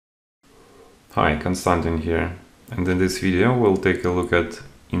Hi, Konstantin here, and in this video we'll take a look at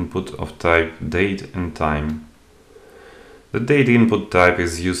input of type date and time. The date input type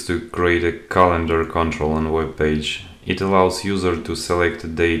is used to create a calendar control on a web page. It allows user to select a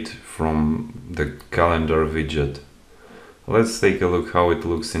date from the calendar widget. Let's take a look how it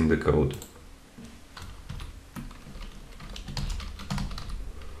looks in the code.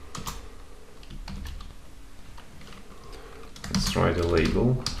 Let's write a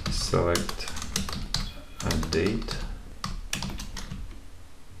label, select a date,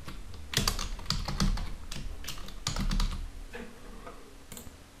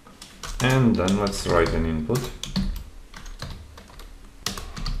 and then let's write an input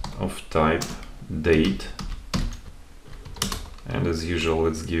of type date, and as usual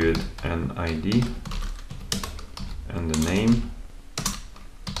let's give it an ID and a name.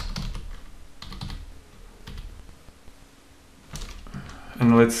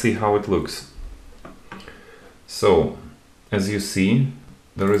 And let's see how it looks. So, as you see,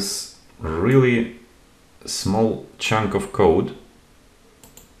 there is a really small chunk of code,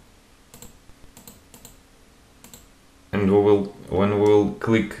 and when we will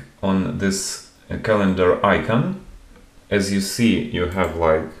click on this calendar icon, as you see, you have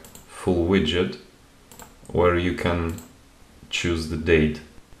like full widget where you can choose the date,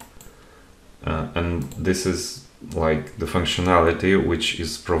 and this is like the functionality which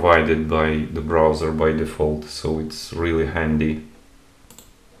is provided by the browser by default, so it's really handy.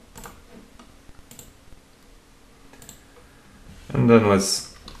 And then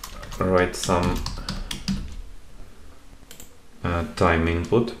let's write some time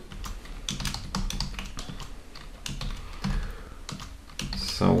input.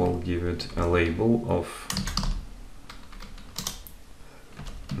 So we'll give it a label of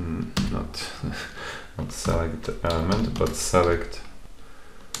not select element, but select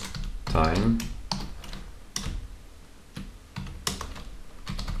time,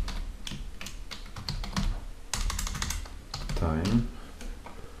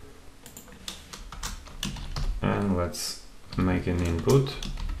 and let's make an input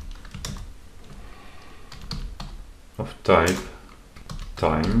of type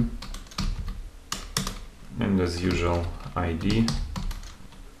time, and as usual ID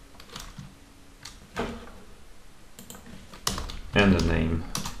and a name.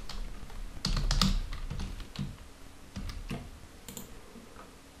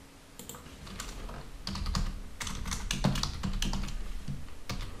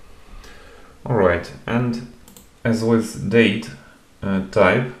 Alright, and as with date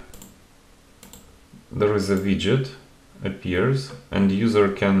type, there is a widget appears and user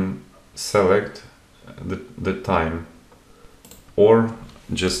can select the time or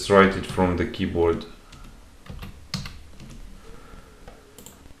just write it from the keyboard.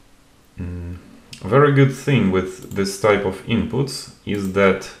 A very good thing with this type of inputs is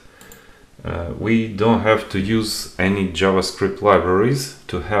that we don't have to use any JavaScript libraries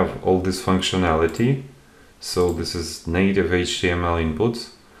to have all this functionality. So this is native HTML inputs,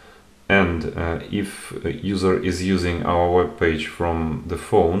 and if a user is using our web page from the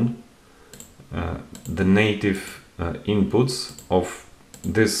phone, the native inputs of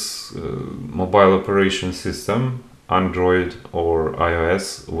this mobile operation system, Android or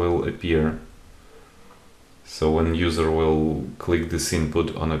iOS, will appear. So when user will click this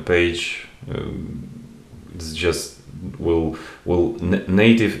input on a page, it's just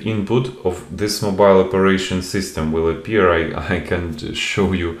native input of this mobile operation system will appear. I can't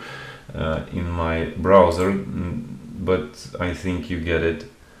show you in my browser, but I think you get it.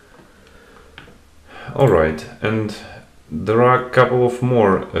 Alright, and there are a couple of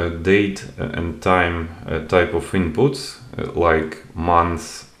more date and time type of inputs, like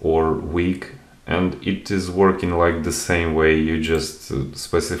month or week, and it is working like the same way. You just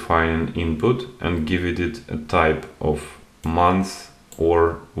specify an input and give it a type of month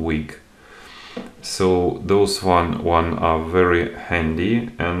or week. So those one are very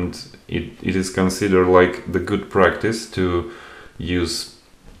handy, and it is considered like the good practice to use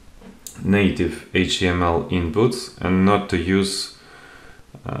native HTML inputs and not to use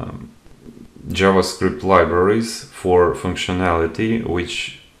JavaScript libraries for functionality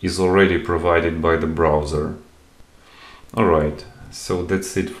which is already provided by the browser. Alright, so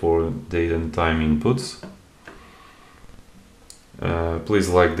that's it for date and time inputs. Please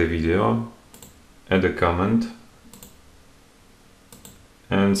like the video, add a comment,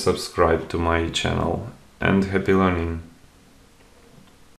 and subscribe to my channel, and happy learning!